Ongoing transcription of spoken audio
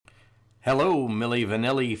Hello, Milli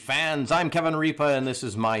Vanilli fans. I'm Kevin Ripa, and this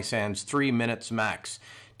is my Sans 3 Minutes Max.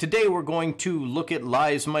 Today we're going to look at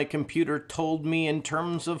lies my computer told me in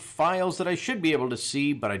terms of files that I should be able to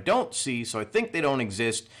see, but I don't see, so I think they don't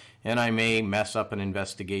exist, and I may mess up an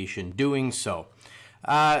investigation doing so.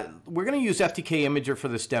 We're going to use FTK Imager for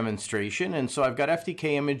this demonstration, and so I've got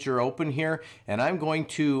FTK Imager open here, and I'm going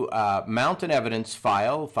to mount an evidence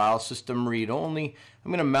file system read only.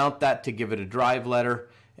 I'm going to mount that to give it a drive letter.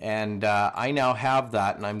 And I now have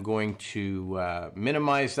that, and I'm going to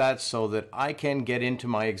minimize that so that I can get into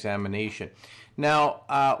my examination.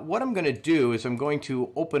 Now, what I'm going to do is I'm going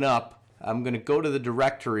to I'm going to go to the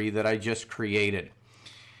directory that I just created.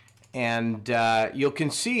 And you can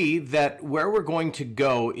see that where we're going to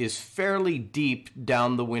go is fairly deep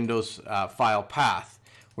down the Windows file path.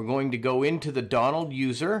 We're going to go into the Donald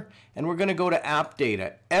user, and we're going to go to app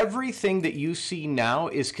data. Everything that you see now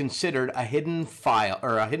is considered a hidden file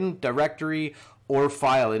or a hidden directory or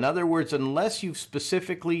file. In other words, unless you've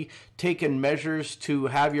specifically taken measures to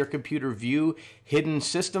have your computer view hidden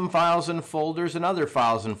system files and folders and other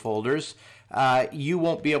files and folders, you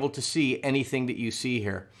won't be able to see anything that you see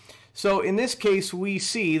here. So in this case, we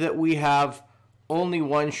see that we have only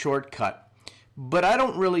one shortcut. But I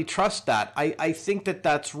don't really trust that. I think that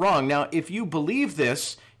that's wrong. Now, if you believe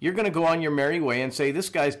this, you're going to go on your merry way and say, this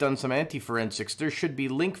guy's done some anti-forensics. There should be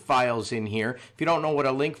link files in here. If you don't know what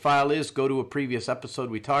a link file is, go to a previous episode.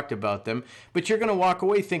 We talked about them. But you're going to walk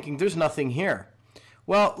away thinking there's nothing here.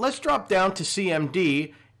 Well, let's drop down to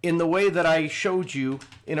CMD in the way that I showed you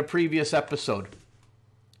in a previous episode.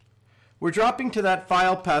 We're dropping to that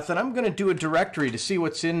file path, and I'm going to do a directory to see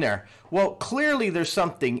what's in there. Well, clearly there's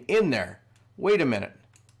something in there. Wait a minute.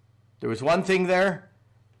 There was one thing there.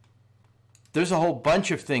 There's a whole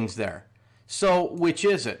bunch of things there. So which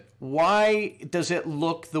is it? Why does it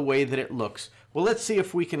look the way that it looks? Well, let's see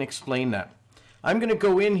if we can explain that. I'm going to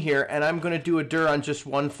go in here and I'm going to do a dir on just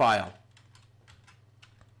one file.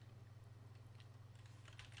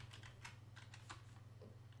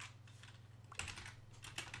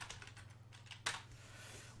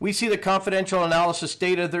 We see the confidential analysis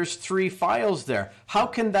data. There's 3 files there. How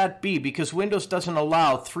can that be? Because Windows doesn't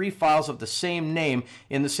allow 3 files of the same name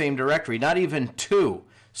in the same directory, not even 2.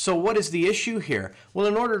 So what is the issue here? Well,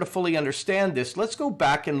 in order to fully understand this, let's go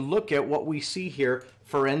back and look at what we see here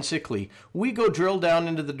forensically. We go drill down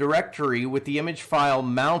into the directory with the image file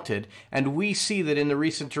mounted, and we see that in the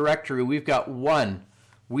recent directory we've got 1,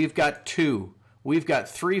 we've got 2, we've got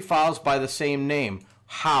 3 files by the same name.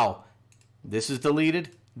 How? This is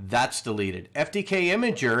deleted. That's deleted. FTK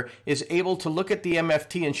Imager is able to look at the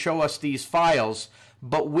MFT and show us these files,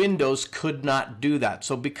 but Windows could not do that.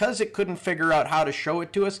 So because it couldn't figure out how to show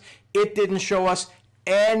it to us, it didn't show us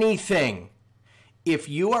anything. If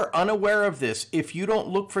you are unaware of this, if you don't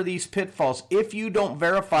look for these pitfalls, if you don't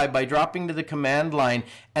verify by dropping to the command line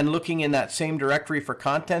and looking in that same directory for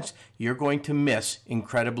contents, you're going to miss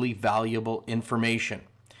incredibly valuable information.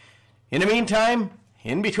 In the meantime,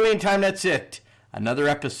 in between time, that's it. Another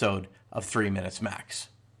episode of 3 Minutes Max.